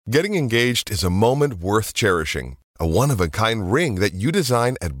Getting engaged is a moment worth cherishing. A one-of-a-kind ring that you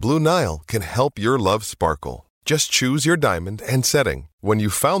design at Blue Nile can help your love sparkle. Just choose your diamond and setting. When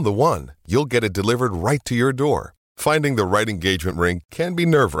you've found the one, you'll get it delivered right to your door. Finding the right engagement ring can be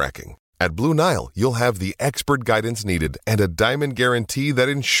nerve-wracking. At Blue Nile, you'll have the expert guidance needed and a diamond guarantee that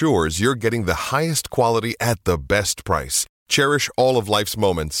ensures you're getting the highest quality at the best price. Cherish all of life's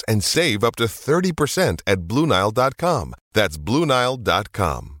moments and save up to 30% at BlueNile.com. That's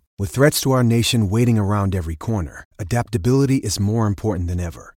BlueNile.com. With threats to our nation waiting around every corner, adaptability is more important than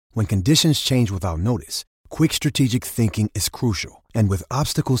ever. When conditions change without notice, quick strategic thinking is crucial. And with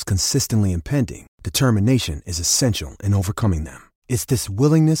obstacles consistently impending, determination is essential in overcoming them. It's this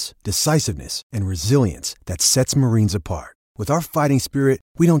willingness, decisiveness, and resilience that sets Marines apart. With our fighting spirit,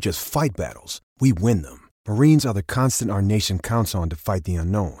 we don't just fight battles, we win them. Marines are the constant our nation counts on to fight the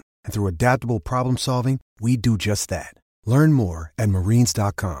unknown. And through adaptable problem solving, we do just that. Learn more at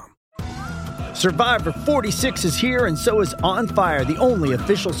marines.com. Survivor 46 is here, and so is On Fire, the only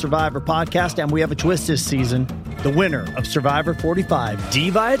official Survivor podcast, and we have a twist this season. The winner of Survivor 45, Dee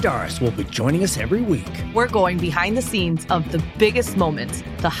Valladares, will be joining us every week. We're going behind the scenes of the biggest moments,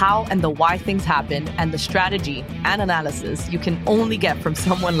 the how and the why things happen, and the strategy and analysis you can only get from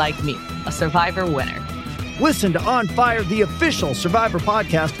someone like me, a Survivor winner. Listen to On Fire, the official Survivor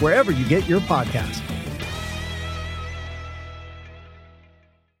podcast, wherever you get your podcast.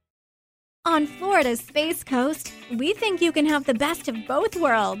 On Florida's Space Coast, we think you can have the best of both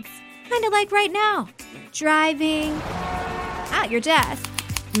worlds. Kind of like right now. Driving, at your desk,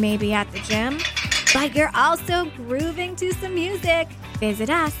 maybe at the gym, but you're also grooving to some music.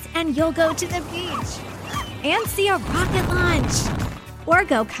 Visit us and you'll go to the beach and see a rocket launch. Or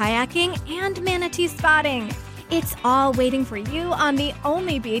go kayaking and manatee spotting. It's all waiting for you on the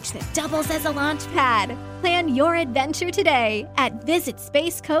only beach that doubles as a launch pad. Plan your adventure today at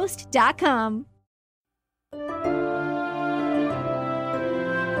visitspacecoast.com.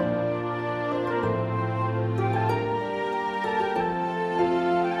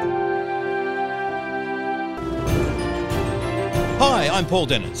 Hi, I'm Paul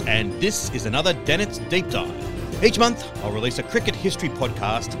Dennett, and this is another Dennett's Deep Dive. Each month, I'll release a cricket history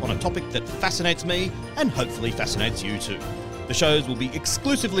podcast on a topic that fascinates me and hopefully fascinates you too. The shows will be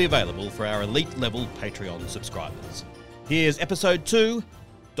exclusively available for our elite-level Patreon subscribers. Here's episode 2,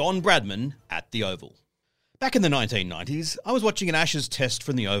 Don Bradman at the Oval. Back in the 1990s, I was watching an Ashes test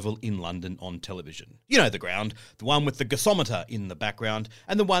from the Oval in London on television. You know the ground, the one with the gasometer in the background,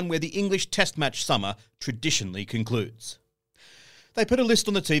 and the one where the English test match summer traditionally concludes. They put a list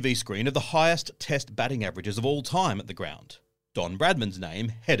on the TV screen of the highest test batting averages of all time at the ground. Don Bradman's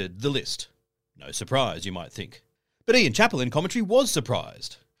name headed the list. No surprise, you might think. But Ian Chappell in commentary was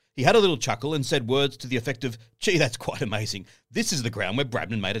surprised. He had a little chuckle and said words to the effect of, "Gee, that's quite amazing. This is the ground where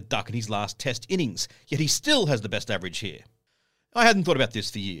Bradman made a duck in his last test innings, yet he still has the best average here." I hadn't thought about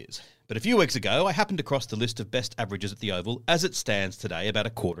this for years, but a few weeks ago I happened across the list of best averages at the Oval as it stands today about a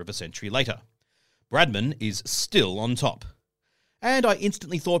quarter of a century later. Bradman is still on top. And I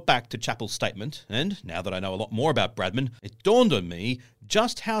instantly thought back to Chappell's statement, and now that I know a lot more about Bradman, it dawned on me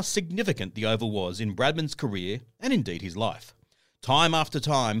just how significant the Oval was in Bradman's career and indeed his life. Time after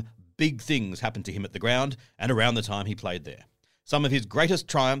time, big things happened to him at the ground and around the time he played there. Some of his greatest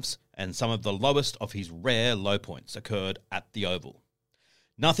triumphs and some of the lowest of his rare low points occurred at the Oval.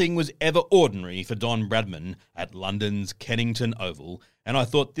 Nothing was ever ordinary for Don Bradman at London's Kennington Oval, and I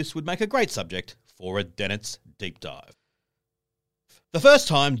thought this would make a great subject for a Dennett's Deep Dive. The first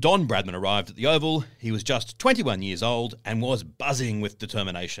time Don Bradman arrived at the Oval, he was just 21 years old and was buzzing with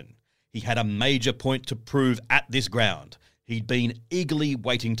determination. He had a major point to prove at this ground. He'd been eagerly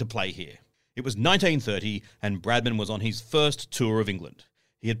waiting to play here. It was 1930 and Bradman was on his first tour of England.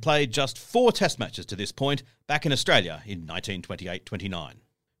 He had played just 4 test matches to this point back in Australia in 1928-29.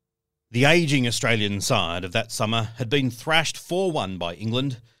 The ageing Australian side of that summer had been thrashed 4-1 by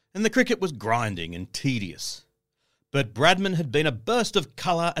England, and the cricket was grinding and tedious. But Bradman had been a burst of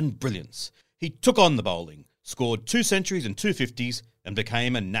colour and brilliance. He took on the bowling, scored 2 centuries and 2 50s, and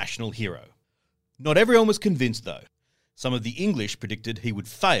became a national hero. Not everyone was convinced, though. Some of the English predicted he would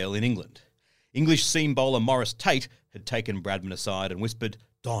fail in England. English seam bowler Maurice Tate had taken Bradman aside and whispered,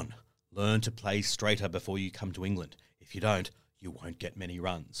 "Don, learn to play straighter before you come to England. If you don't, you won't get many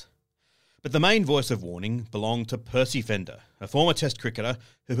runs." But the main voice of warning belonged to Percy Fender, a former Test cricketer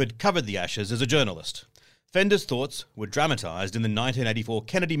who had covered the Ashes as a journalist. Fender's thoughts were dramatised in the 1984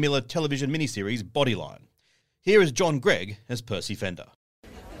 Kennedy Miller television miniseries Bodyline. Here is John Gregg as Percy Fender.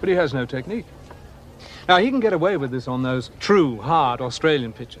 But he has no technique. Now, he can get away with this on those true, hard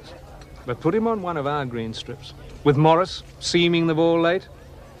Australian pitches. But put him on one of our green strips, with Morris seaming the ball late,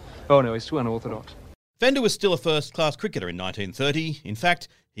 Oh no, he's too unorthodox. Fender was still a first-class cricketer in 1930. In fact,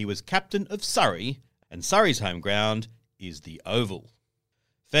 he was captain of Surrey, and Surrey's home ground is the Oval.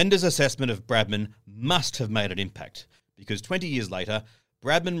 Fender's assessment of Bradman must have made an impact, because 20 years later,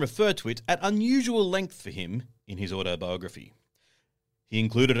 Bradman referred to it at unusual length for him in his autobiography. He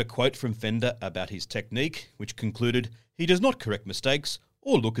included a quote from Fender about his technique, which concluded, "He does not correct mistakes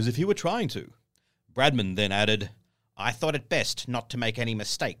or look as if he were trying to." Bradman then added, "I thought it best not to make any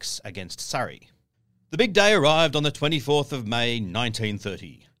mistakes against Surrey." The big day arrived on the 24th of May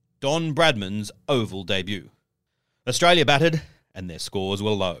 1930, Don Bradman's Oval debut. Australia batted, and their scores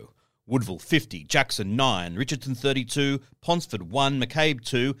were low. Woodville 50, Jackson 9, Richardson 32, Ponsford 1, McCabe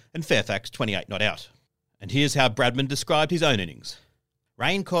 2, and Fairfax 28 not out. And here's how Bradman described his own innings.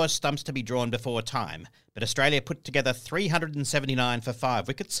 "Rain caused stumps to be drawn before time, but Australia put together 379 for 5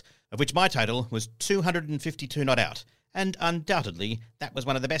 wickets, of which my total was 252 not out, and undoubtedly that was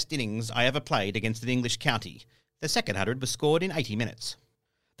one of the best innings I ever played against an English county. The second 100 was scored in 80 minutes.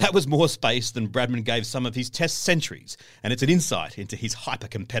 That was more space than Bradman gave some of his Test centuries, and it's an insight into his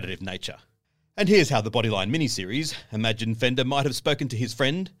hyper-competitive nature. And here's how the Bodyline miniseries imagined Fender might have spoken to his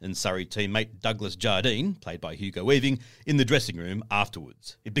friend and Surrey teammate Douglas Jardine, played by Hugo Weaving, in the dressing room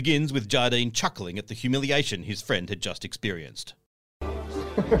afterwards. It begins with Jardine chuckling at the humiliation his friend had just experienced.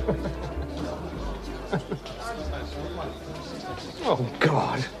 Oh,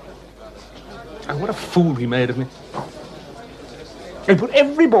 God. Oh, what a fool he made of me. He put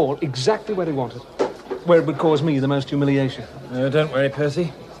every ball exactly where he wanted, where it would cause me the most humiliation. Don't worry,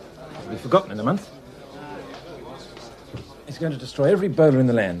 Percy. It'll be forgotten in a month. It's going to destroy every bowler in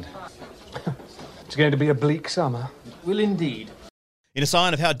the land. It's going to be a bleak summer. It will indeed. In a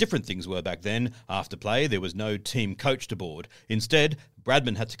sign of how different things were back then, after play there was no team coach to board. Instead,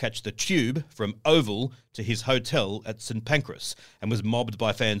 Bradman had to catch the tube from Oval to his hotel at St Pancras and was mobbed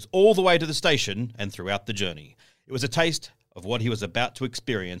by fans all the way to the station and throughout the journey. It was a taste of what he was about to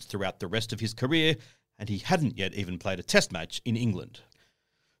experience throughout the rest of his career, and he hadn't yet even played a test match in England.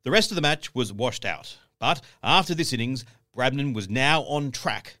 The rest of the match was washed out, but after this innings, Bradman was now on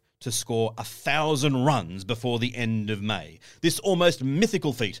track to score 1,000 runs before the end of May. This almost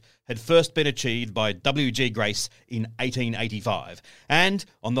mythical feat had first been achieved by W.G. Grace in 1885, and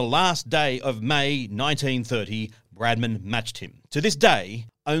on the last day of May 1930, Bradman matched him. To this day,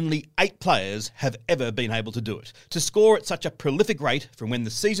 only 8 players have ever been able to do it. To score at such a prolific rate from when the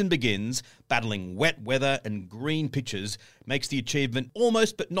season begins, battling wet weather and green pitches, makes the achievement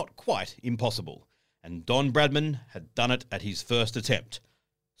almost but not quite impossible. And Don Bradman had done it at his first attempt.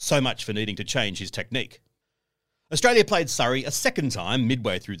 So much for needing to change his technique. Australia played Surrey a second time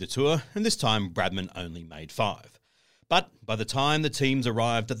midway through the tour, and this time Bradman only made 5. But by the time the teams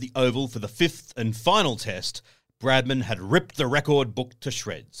arrived at the Oval for the 5th and final test, Bradman had ripped the record book to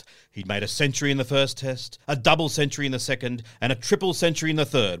shreds. He'd made a century in the first test, a double century in the second, and a triple century in the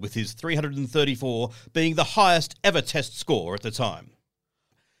third, with his 334 being the highest ever test score at the time.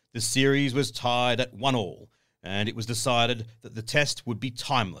 The series was tied at 1-1, and it was decided that the test would be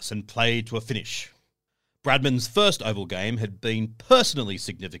timeless and played to a finish. Bradman's first Oval game had been personally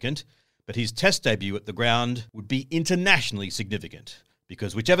significant, but his test debut at the ground would be internationally significant,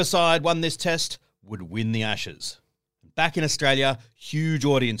 because whichever side won this test would win the Ashes. Back in Australia, huge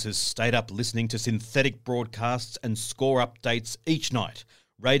audiences stayed up listening to synthetic broadcasts and score updates each night.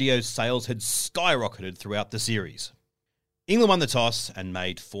 Radio sales had skyrocketed throughout the series. England won the toss and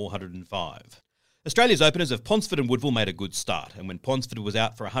made 405. Australia's openers of Ponsford and Woodville made a good start, and when Ponsford was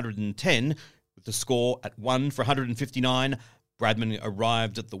out for 110, with the score at 1 for 159, Bradman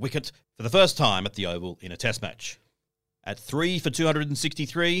arrived at the wicket for the first time at the Oval in a test match. At 3 for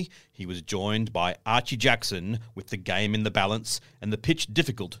 263, he was joined by Archie Jackson with the game in the balance and the pitch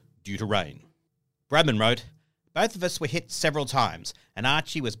difficult due to rain. Bradman wrote, "Both of us were hit several times, and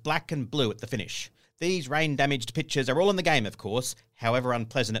Archie was black and blue at the finish. These rain-damaged pitches are all in the game, of course, however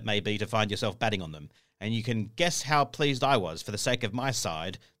unpleasant it may be to find yourself batting on them, and you can guess how pleased I was for the sake of my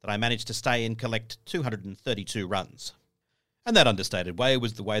side that I managed to stay and collect 232 runs." And that understated way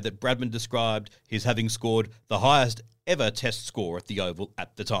was the way that Bradman described his having scored the highest ever test score at the Oval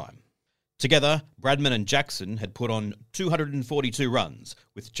at the time. Together, Bradman and Jackson had put on 242 runs,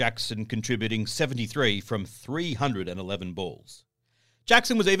 with Jackson contributing 73 from 311 balls.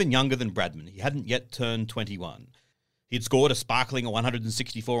 Jackson was even younger than Bradman. He hadn't yet turned 21. He had scored a sparkling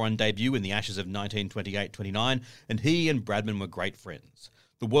 164 on debut in the Ashes of 1928-29, and he and Bradman were great friends.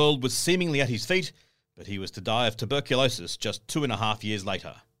 The world was seemingly at his feet, but he was to die of tuberculosis just 2.5 years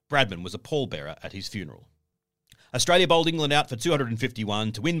later. Bradman was a pallbearer at his funeral. Australia bowled England out for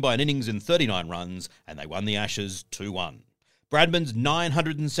 251 to win by an innings and 39 runs, and they won the Ashes 2-1. Bradman's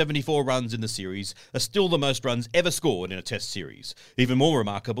 974 runs in the series are still the most runs ever scored in a Test series. Even more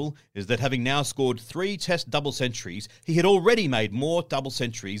remarkable is that having now scored 3 Test double centuries, he had already made more double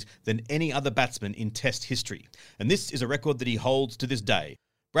centuries than any other batsman in Test history. And this is a record that he holds to this day.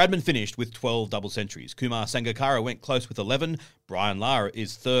 Bradman finished with 12 double centuries. Kumar Sangakkara went close with 11. Brian Lara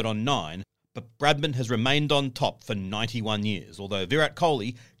is third on 9. But Bradman has remained on top for 91 years, although Virat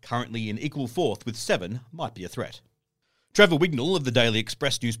Kohli, currently in equal fourth with 7, might be a threat. Trevor Wignall of the Daily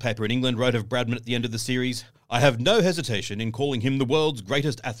Express newspaper in England wrote of Bradman at the end of the series, "I have no hesitation in calling him the world's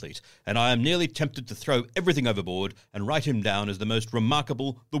greatest athlete, and I am nearly tempted to throw everything overboard and write him down as the most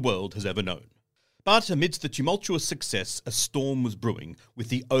remarkable the world has ever known." But amidst the tumultuous success, a storm was brewing, with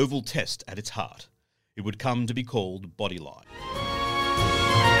the Oval Test at its heart. It would come to be called Bodyline.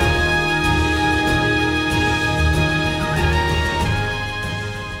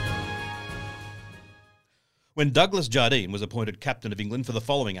 When Douglas Jardine was appointed captain of England for the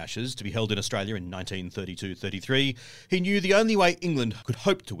following Ashes, to be held in Australia in 1932-33, he knew the only way England could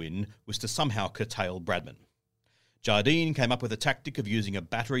hope to win was to somehow curtail Bradman. Jardine came up with a tactic of using a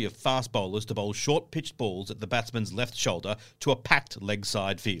battery of fast bowlers to bowl short-pitched balls at the batsman's left shoulder to a packed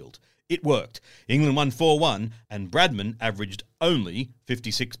leg-side field. It worked. England won 4-1, and Bradman averaged only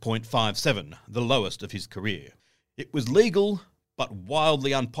 56.57, the lowest of his career. It was legal, but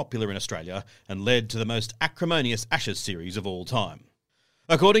wildly unpopular in Australia, and led to the most acrimonious Ashes series of all time.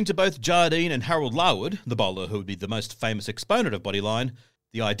 According to both Jardine and Harold Larwood, the bowler who would be the most famous exponent of Bodyline,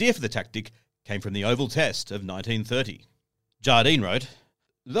 the idea for the tactic came from the Oval Test of 1930. Jardine wrote,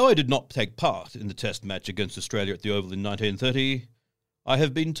 "Though I did not take part in the Test match against Australia at the Oval in 1930, I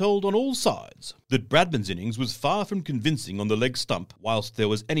have been told on all sides that Bradman's innings was far from convincing on the leg stump whilst there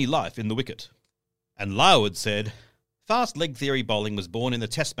was any life in the wicket." And Larwood said, "Fast leg theory bowling was born in the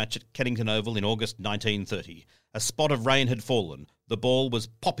Test match at Kennington Oval in August 1930. A spot of rain had fallen. The ball was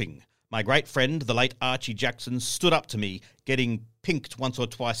popping. My great friend, the late Archie Jackson, stood up to me, getting pinked once or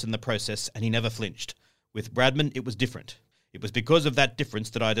twice in the process, and he never flinched. With Bradman, it was different. It was because of that difference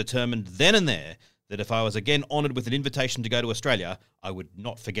that I determined then and there that if I was again honoured with an invitation to go to Australia, I would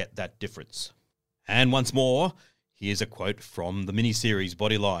not forget that difference." And once more, here's a quote from the miniseries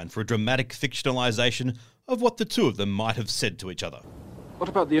Bodyline for a dramatic fictionalisation of what the two of them might have said to each other. What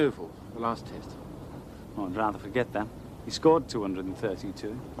about the Oval, the last Test? Oh, I'd rather forget that. He scored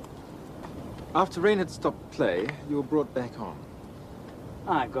 232. After rain had stopped play, you were brought back on.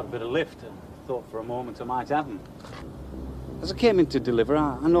 I got a bit of lift and thought for a moment I might have him. As I came in to deliver,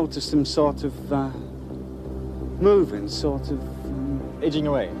 I noticed him sort of moving, Edging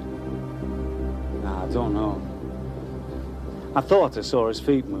away? I don't know. I thought I saw his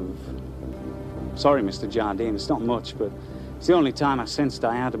feet move. Sorry, Mr. Jardine, it's not much, but it's the only time I sensed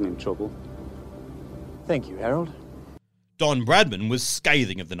I had him in trouble. Thank you, Harold. Don Bradman was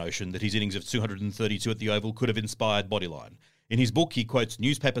scathing of the notion that his innings of 232 at the Oval could have inspired Bodyline. In his book, he quotes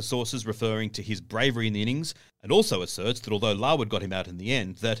newspaper sources referring to his bravery in the innings, and also asserts that although Larwood got him out in the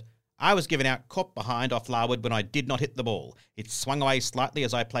end, that "I was given out caught behind off Larwood when I did not hit the ball. It swung away slightly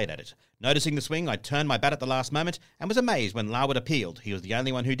as I played at it. Noticing the swing, I turned my bat at the last moment and was amazed when Larwood appealed. He was the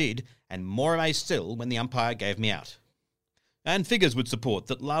only one who did, and more amazed still when the umpire gave me out." And figures would support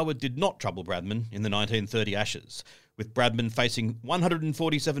that Larwood did not trouble Bradman in the 1930 Ashes, with Bradman facing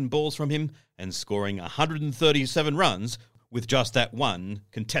 147 balls from him and scoring 137 runs with just that one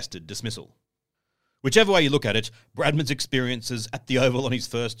contested dismissal. Whichever way you look at it, Bradman's experiences at the Oval on his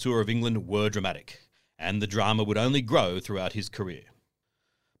first tour of England were dramatic, and the drama would only grow throughout his career.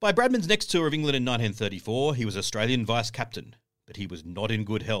 By Bradman's next tour of England in 1934, he was Australian vice-captain, but he was not in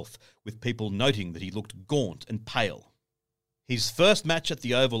good health, with people noting that he looked gaunt and pale. His first match at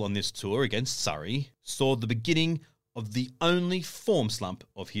the Oval on this tour against Surrey saw the beginning of the only form slump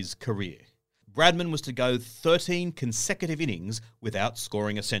of his career. Bradman was to go 13 consecutive innings without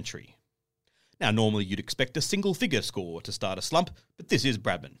scoring a century. Now, normally you'd expect a single-figure score to start a slump, but this is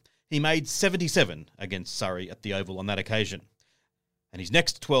Bradman. He made 77 against Surrey at the Oval on that occasion. And his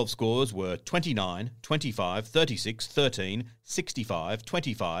next 12 scores were 29, 25, 36, 13, 65,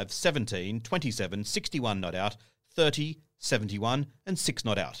 25, 17, 27, 61 not out, 30, 71 and 6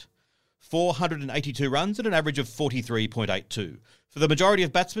 not out. 482 runs at an average of 43.82. For the majority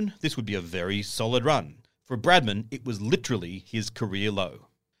of batsmen, this would be a very solid run. For Bradman, it was literally his career low.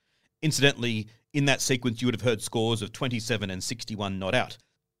 Incidentally, in that sequence you would have heard scores of 27 and 61 not out.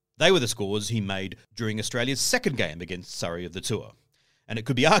 They were the scores he made during Australia's second game against Surrey of the tour. And it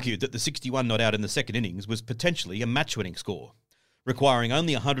could be argued that the 61 not out in the second innings was potentially a match-winning score. Requiring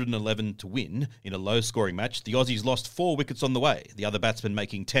only 111 to win in a low-scoring match, the Aussies lost 4 wickets on the way, the other batsmen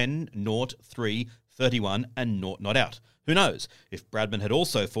making 10, 0, 3, 31 and 0 not out. Who knows? If Bradman had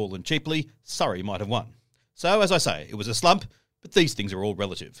also fallen cheaply, Surrey might have won. So, as I say, it was a slump, but these things are all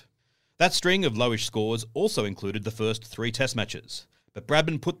relative. That string of lowish scores also included the first 3 test matches. But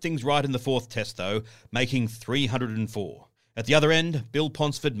Bradman put things right in the 4th test, though, making 304. At the other end, Bill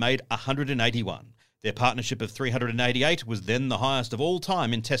Ponsford made 181. Their partnership of 388 was then the highest of all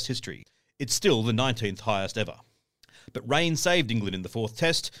time in test history. It's still the 19th highest ever. But rain saved England in the 4th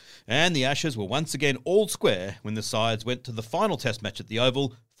test, and the Ashes were once again all square when the sides went to the final test match at the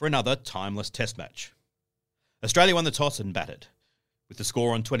Oval for another timeless test match. Australia won the toss and batted. With the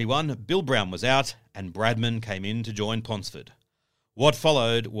score on 21, Bill Brown was out and Bradman came in to join Ponsford. What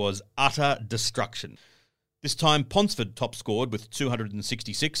followed was utter destruction. This time Ponsford top-scored with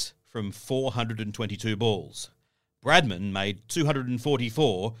 266 from 422 balls. Bradman made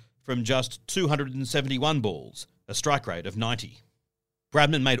 244 from just 271 balls, a strike rate of 90.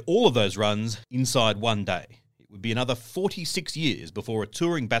 Bradman made all of those runs inside one day. It would be another 46 years before a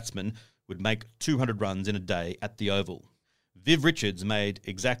touring batsman would make 200 runs in a day at the Oval. Viv Richards made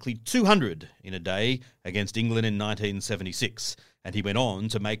exactly 200 in a day against England in 1976, and he went on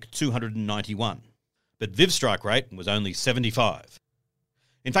to make 291. But Viv's strike rate was only 75.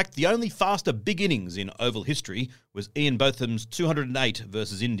 In fact, the only faster big innings in Oval history was Ian Botham's 208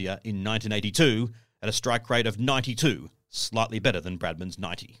 versus India in 1982 at a strike rate of 92, slightly better than Bradman's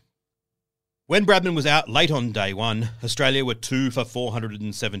 90. When Bradman was out late on day 1, Australia were 2 for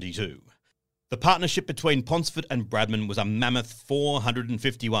 472. The partnership between Ponsford and Bradman was a mammoth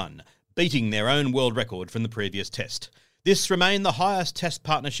 451, beating their own world record from the previous test. This remained the highest test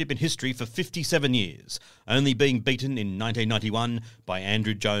partnership in history for 57 years, only being beaten in 1991 by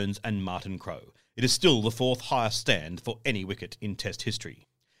Andrew Jones and Martin Crowe. It is still the 4th highest stand for any wicket in test history.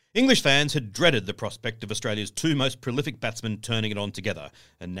 English fans had dreaded the prospect of Australia's 2 most prolific batsmen turning it on together,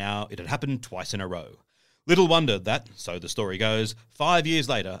 and now it had happened twice in a row. Little wonder that, so the story goes, 5 years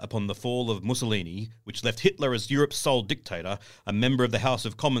later, upon the fall of Mussolini, which left Hitler as Europe's sole dictator, a member of the House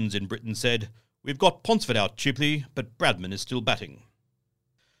of Commons in Britain said, "We've got Ponsford out cheaply, but Bradman is still batting."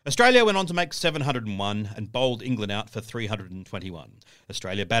 Australia went on to make 701 and bowled England out for 321.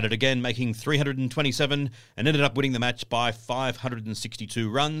 Australia batted again, making 327 and ended up winning the match by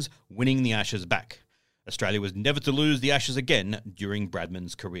 562 runs, winning the Ashes back. Australia was never to lose the Ashes again during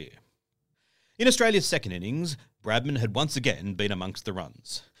Bradman's career. In Australia's second innings, Bradman had once again been amongst the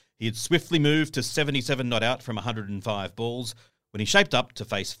runs. He had swiftly moved to 77 not out from 105 balls when he shaped up to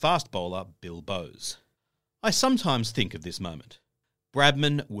face fast bowler Bill Bowes. I sometimes think of this moment.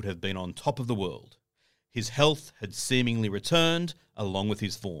 Bradman would have been on top of the world. His health had seemingly returned along with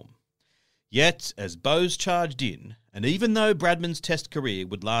his form. Yet, as Bowes charged in, and even though Bradman's test career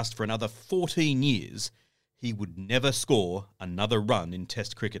would last for another 14 years, he would never score another run in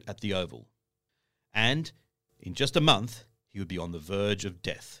test cricket at the Oval. And, in just a month, he would be on the verge of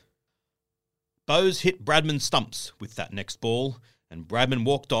death. Bowes hit Bradman's stumps with that next ball, and Bradman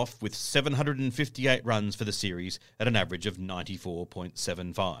walked off with 758 runs for the series at an average of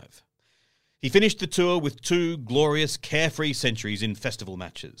 94.75. He finished the tour with 2 glorious, carefree centuries in festival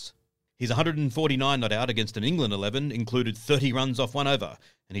matches. His 149 not out against an England 11 included 30 runs off 1 over,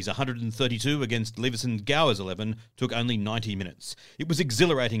 and his 132 against Leveson Gower's 11 took only 90 minutes. It was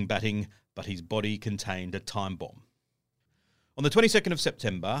exhilarating batting, but his body contained a time bomb. On the 22nd of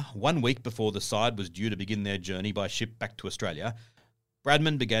September, 1 week before the side was due to begin their journey by ship back to Australia,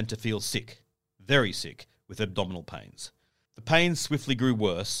 Bradman began to feel sick, very sick, with abdominal pains. The pains swiftly grew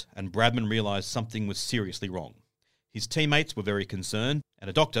worse, and Bradman realised something was seriously wrong. His teammates were very concerned, and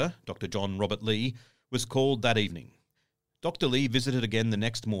a doctor, Dr. John Robert Lee, was called that evening. Dr. Lee visited again the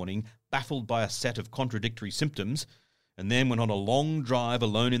next morning, baffled by a set of contradictory symptoms, and then went on a long drive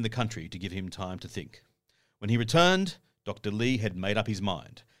alone in the country to give him time to think. When he returned, Dr. Lee had made up his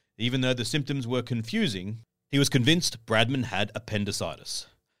mind. Even though the symptoms were confusing, he was convinced Bradman had appendicitis.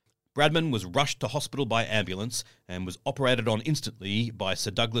 Bradman was rushed to hospital by ambulance and was operated on instantly by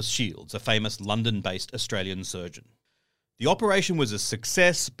Sir Douglas Shields, a famous London-based Australian surgeon. The operation was a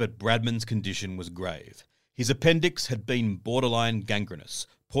success, but Bradman's condition was grave. His appendix had been borderline gangrenous.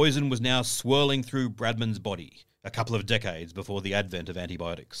 Poison was now swirling through Bradman's body, a couple of decades before the advent of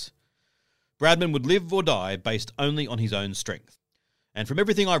antibiotics. Bradman would live or die based only on his own strength. And from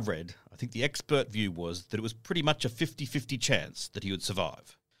everything I've read, I think the expert view was that it was pretty much a 50-50 chance that he would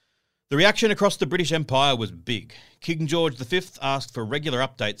survive. The reaction across the British Empire was big. King George V asked for regular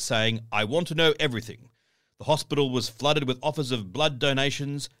updates saying, "I want to know everything." The hospital was flooded with offers of blood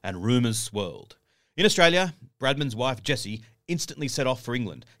donations and rumours swirled. In Australia, Bradman's wife Jessie instantly set off for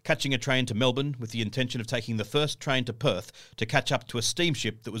England, catching a train to Melbourne with the intention of taking the first train to Perth to catch up to a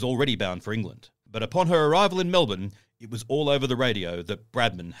steamship that was already bound for England. but upon her arrival in Melbourne, it was all over the radio that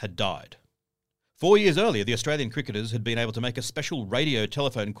Bradman had died. 4 years earlier, the Australian cricketers had been able to make a special radio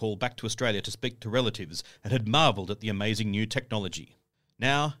telephone call back to Australia to speak to relatives and had marvelled at the amazing new technology.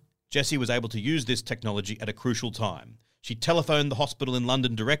 Now, Jessie was able to use this technology at a crucial time. She telephoned the hospital in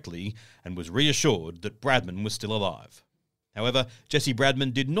London directly and was reassured that Bradman was still alive. However, Jessie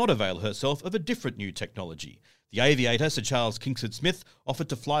Bradman did not avail herself of a different new technology. The aviator, Sir Charles Kingsford Smith, offered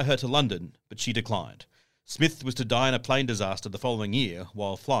to fly her to London, but she declined. Smith was to die in a plane disaster the following year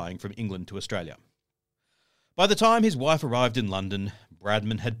while flying from England to Australia. By the time his wife arrived in London,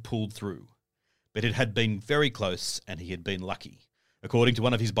 Bradman had pulled through. But it had been very close and he had been lucky. According to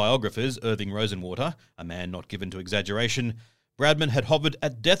one of his biographers, Irving Rosenwater, a man not given to exaggeration, Bradman had hovered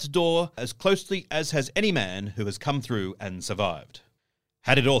at death's door as closely as has any man who has come through and survived.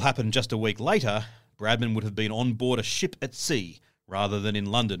 Had it all happened just a week later, Bradman would have been on board a ship at sea rather than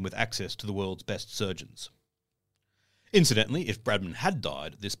in London with access to the world's best surgeons. Incidentally, if Bradman had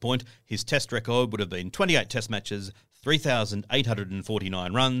died at this point, his test record would have been 28 test matches,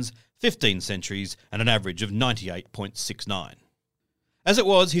 3,849 runs, 15 centuries, and an average of 98.69. As it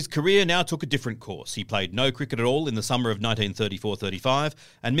was, his career now took a different course. He played no cricket at all in the summer of 1934-35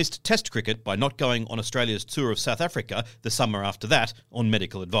 and missed Test cricket by not going on Australia's tour of South Africa the summer after that on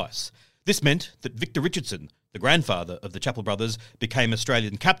medical advice. This meant that Victor Richardson, the grandfather of the Chappell brothers, became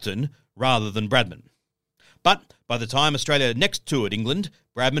Australian captain rather than Bradman. But by the time Australia next toured England,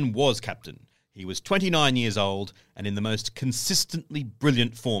 Bradman was captain. He was 29 years old and in the most consistently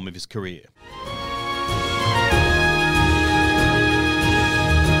brilliant form of his career.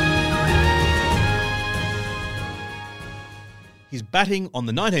 His batting on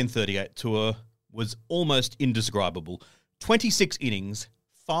the 1938 tour was almost indescribable. 26 innings,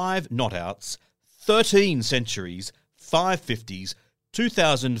 5 not-outs, 13 centuries, 5 50s,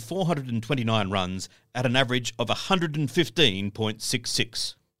 2,429 runs at an average of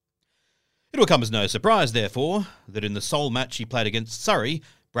 115.66. It will come as no surprise, therefore, that in the sole match he played against Surrey,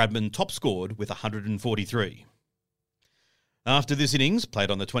 Bradman top-scored with 143. After this innings, played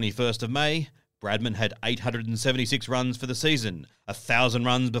on the 21st of May, Bradman had 876 runs for the season. 1,000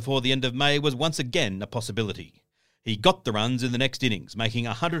 runs before the end of May was once again a possibility. He got the runs in the next innings, making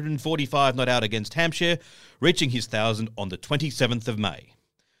 145 not out against Hampshire, reaching his 1,000 on the 27th of May.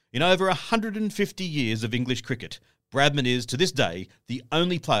 In over 150 years of English cricket, Bradman is, to this day, the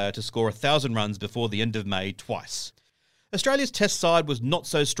only player to score 1,000 runs before the end of May twice. Australia's Test side was not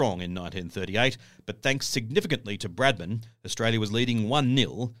so strong in 1938, but thanks significantly to Bradman, Australia was leading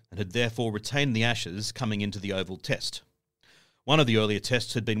 1-0 and had therefore retained the Ashes coming into the Oval Test. One of the earlier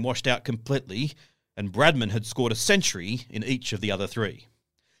Tests had been washed out completely, and Bradman had scored a century in each of the other 3.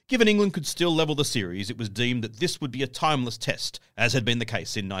 Given England could still level the series, it was deemed that this would be a timeless Test, as had been the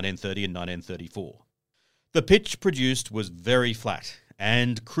case in 1930 and 1934. The pitch produced was very flat,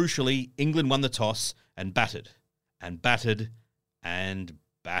 and crucially, England won the toss and batted. And battered, and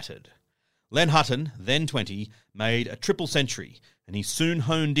battered. Len Hutton, then 20, made a triple century, and he soon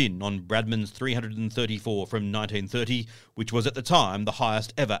honed in on Bradman's 334 from 1930, which was at the time the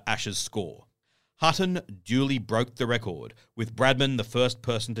highest ever Ashes score. Hutton duly broke the record, with Bradman the first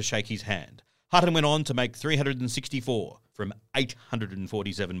person to shake his hand. Hutton went on to make 364 from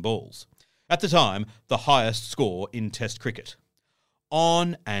 847 balls. At the time, the highest score in Test cricket.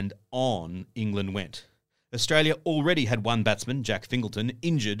 On and on England went. Australia already had one batsman, Jack Fingleton,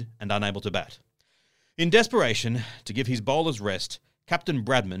 injured and unable to bat. In desperation, to give his bowlers rest, Captain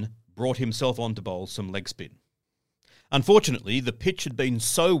Bradman brought himself on to bowl some leg spin. Unfortunately, the pitch had been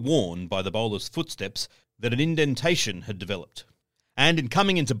so worn by the bowler's footsteps that an indentation had developed. And in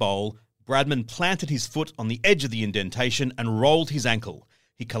coming into bowl, Bradman planted his foot on the edge of the indentation and rolled his ankle.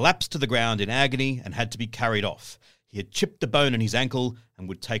 He collapsed to the ground in agony and had to be carried off. He had chipped a bone in his ankle and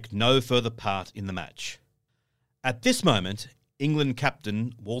would take no further part in the match. At this moment, England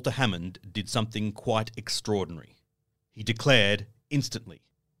captain Walter Hammond did something quite extraordinary. He declared instantly.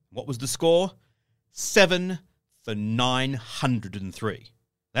 What was the score? 7 for 903.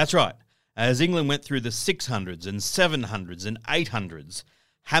 That's right. As England went through the 600s and 700s and 800s,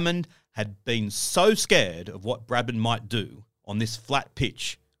 Hammond had been so scared of what Bradman might do on this flat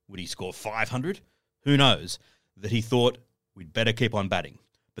pitch. Would he score 500? Who knows? That he thought, we'd better keep on batting.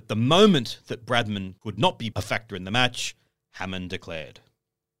 But the moment that Bradman could not be a factor in the match, Hammond declared.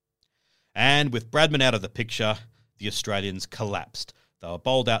 And with Bradman out of the picture, the Australians collapsed. They were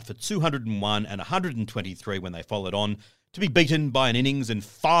bowled out for 201 and 123 when they followed on, to be beaten by an innings and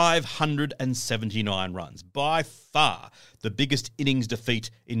 579 runs. By far the biggest innings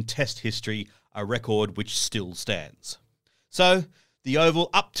defeat in Test history, a record which still stands. So, the Oval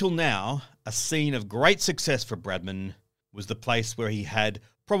up till now a scene of great success for Bradman, was the place where he had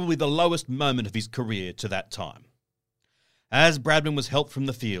probably the lowest moment of his career to that time. As Bradman was helped from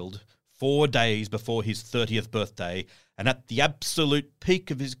the field 4 days before his 30th birthday and at the absolute peak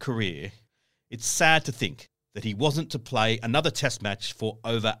of his career, it's sad to think that he wasn't to play another test match for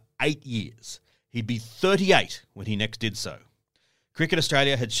over 8 years. He'd be 38 when he next did so. Cricket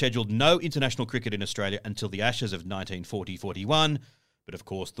Australia had scheduled no international cricket in Australia until the Ashes of 1940-41, but of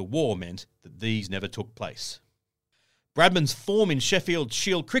course the war meant that these never took place. Bradman's form in Sheffield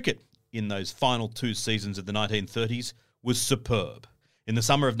Shield cricket in those final 2 seasons of the 1930s was superb. In the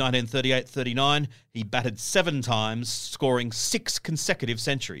summer of 1938-39, he batted 7 times, scoring 6 consecutive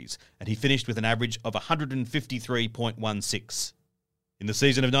centuries, and he finished with an average of 153.16. In the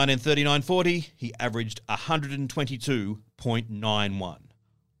season of 1939-40, he averaged 122.91.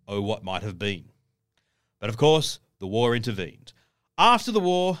 Oh, what might have been. But of course, the war intervened. After the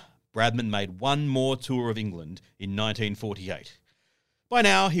war, Bradman made one more tour of England in 1948. By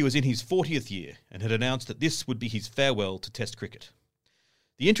now, he was in his 40th year and had announced that this would be his farewell to Test cricket.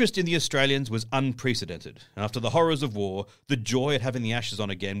 The interest in the Australians was unprecedented. After the horrors of war, the joy at having the Ashes on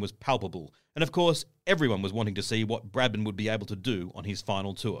again was palpable, and of course, everyone was wanting to see what Bradman would be able to do on his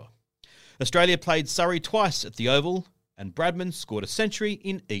final tour. Australia played Surrey twice at the Oval, and Bradman scored a century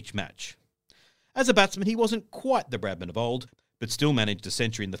in each match. As a batsman, he wasn't quite the Bradman of old, but still managed a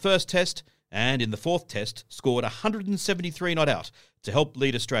century in the first Test, and in the fourth Test scored 173 not out to help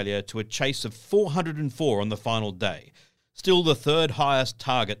lead Australia to a chase of 404 on the final day, still the third highest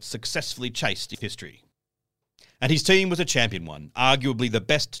target successfully chased in history. And his team was a champion one, arguably the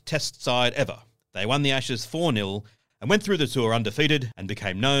best Test side ever. They won the Ashes 4-0 and went through the tour undefeated and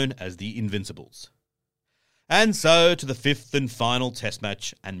became known as the Invincibles. And so to the 5th and final Test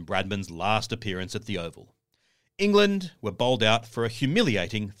match and Bradman's last appearance at the Oval. England were bowled out for a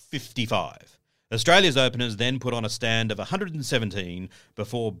humiliating 55. Australia's openers then put on a stand of 117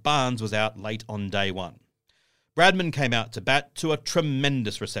 before Barnes was out late on day 1. Bradman came out to bat to a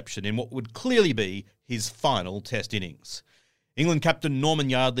tremendous reception in what would clearly be his final Test innings. England captain Norman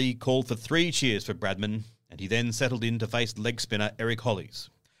Yardley called for 3 cheers for Bradman, and he then settled in to face leg spinner Eric Hollies.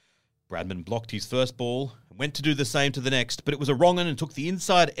 Bradman blocked his first ball and went to do the same to the next, but it was a wrong 'un and took the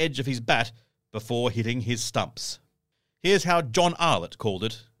inside edge of his bat before hitting his stumps. Here's how John Arlott called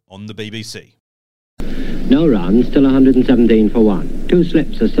it on the BBC. No runs, still 117 for 1. 2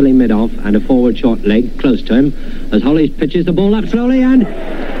 slips, a silly mid-off and a forward short leg close to him as Hollies pitches the ball up slowly and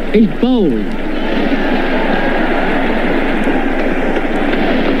he's bowled.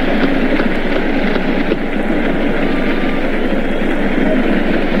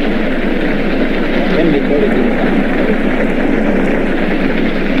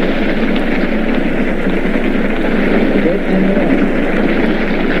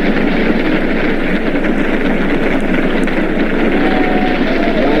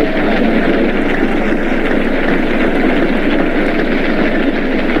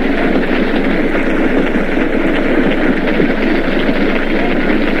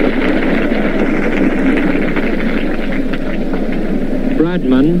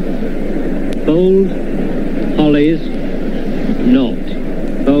 Bradman, bowled, Hollies, not.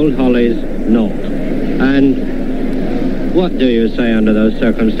 Bowled, Hollies, not. And what do you say under those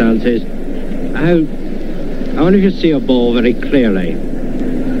circumstances? I wonder if you see a ball very clearly.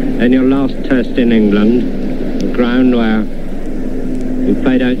 In your last Test in England, the ground where you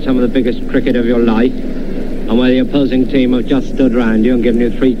played out some of the biggest cricket of your life, and where the opposing team have just stood round you and given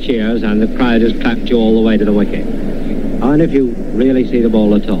you 3 cheers, and the crowd has clapped you all the way to the wicket. I wonder if you really see the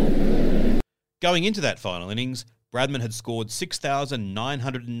ball at all. Going into that final innings, Bradman had scored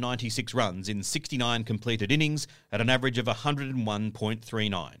 6,996 runs in 69 completed innings at an average of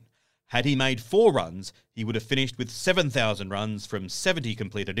 101.39. Had he made 4 runs, he would have finished with 7,000 runs from 70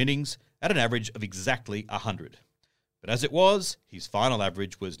 completed innings at an average of exactly 100. But as it was, his final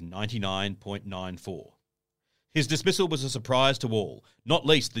average was 99.94. His dismissal was a surprise to all, not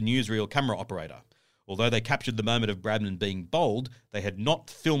least the newsreel camera operator. Although they captured the moment of Bradman being bowled, they had not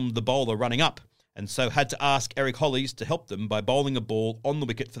filmed the bowler running up, and so had to ask Eric Hollies to help them by bowling a ball on the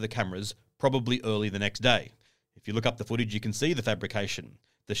wicket for the cameras, probably early the next day. If you look up the footage, you can see the fabrication.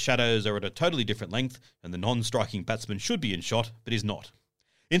 The shadows are at a totally different length, and the non-striking batsman should be in shot, but is not.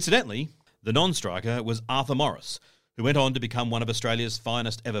 Incidentally, the non-striker was Arthur Morris, who went on to become one of Australia's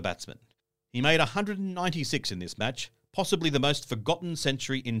finest ever batsmen. He made 196 in this match, possibly the most forgotten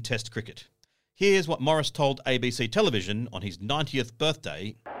century in Test cricket. Here's what Morris told ABC Television on his 90th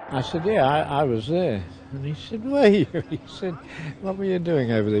birthday. I said, yeah, I was there. And he said, were you? He said, what were you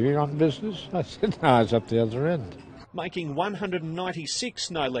doing over there? Were you on business? I said, no, I was up the other end. Making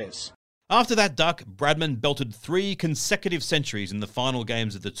 196, no less. After that duck, Bradman belted 3 consecutive centuries in the final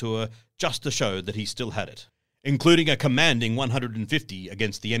games of the tour just to show that he still had it, including a commanding 150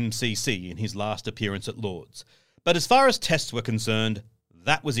 against the MCC in his last appearance at Lord's. But as far as tests were concerned,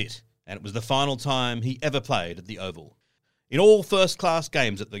 that was it, and it was the final time he ever played at the Oval. In all first-class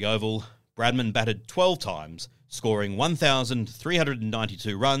games at the Oval, Bradman batted 12 times, scoring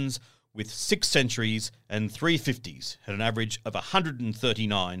 1,392 runs, with 6 centuries and 3 50s at an average of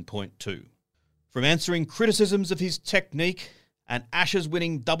 139.2. From answering criticisms of his technique, an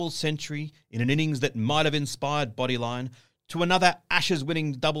Ashes-winning double century in an innings that might have inspired Bodyline, to another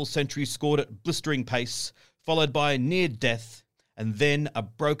Ashes-winning double century scored at blistering pace, followed by near death, and then a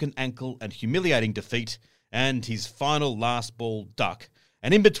broken ankle and humiliating defeat, and his final last ball duck,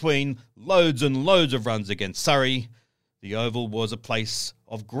 and in between loads and loads of runs against Surrey, the Oval was a place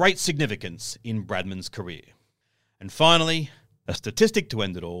of great significance in Bradman's career. And finally, a statistic to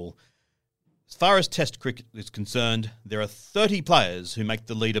end it all. As far as Test cricket is concerned, there are 30 players who make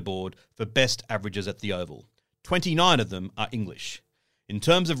the leaderboard for best averages at the Oval. 29 of them are English. In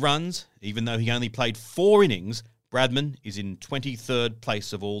terms of runs, even though he only played 4 innings, Bradman is in 23rd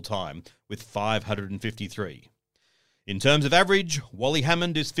place of all time with 553. In terms of average, Wally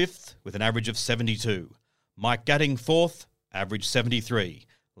Hammond is 5th with an average of 72. Mike Gatting 4th, average 73.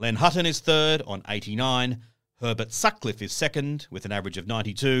 Len Hutton is 3rd on 89. Herbert Sutcliffe is 2nd with an average of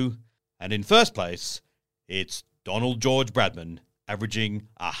 92. And in first place, it's Donald George Bradman, averaging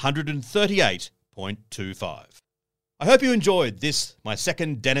 138.25. I hope you enjoyed this, my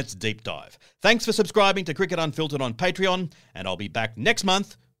second Dennett's Deep Dive. Thanks for subscribing to Cricket Unfiltered on Patreon, and I'll be back next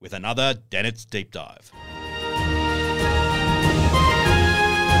month with another Dennett's Deep Dive.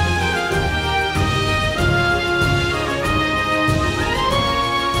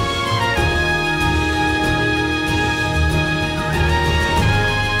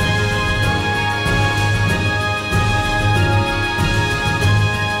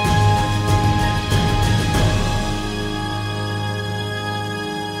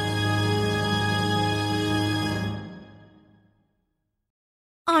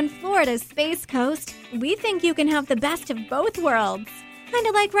 On Florida's Space Coast, we think you can have the best of both worlds. Kind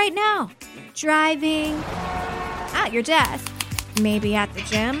of like right now. Driving, at your desk, maybe at the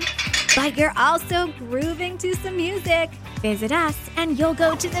gym, but you're also grooving to some music. Visit us and you'll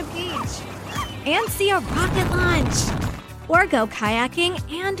go to the beach and see a rocket launch. Or go kayaking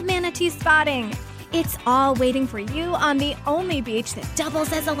and manatee spotting. It's all waiting for you on the only beach that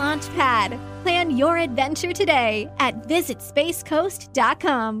doubles as a launch pad. Plan your adventure today at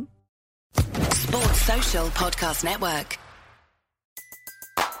visitspacecoast.com. Sports Social Podcast Network.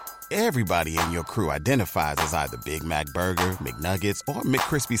 Everybody in your crew identifies as either Big Mac Burger, McNuggets, or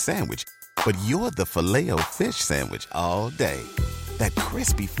McCrispy Sandwich. But you're the Filet-O-Fish Sandwich all day. That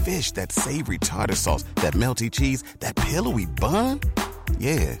crispy fish, that savory tartar sauce, that melty cheese, that pillowy bun.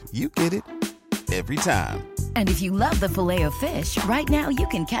 Yeah, you get it. Every time. And if you love the Filet-O-Fish, right now you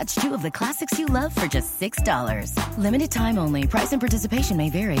can catch 2 of the classics you love for just $6. Limited time only. Price and participation may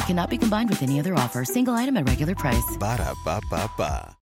vary. Cannot be combined with any other offer. Single item at regular price. Ba-da-ba-ba-ba.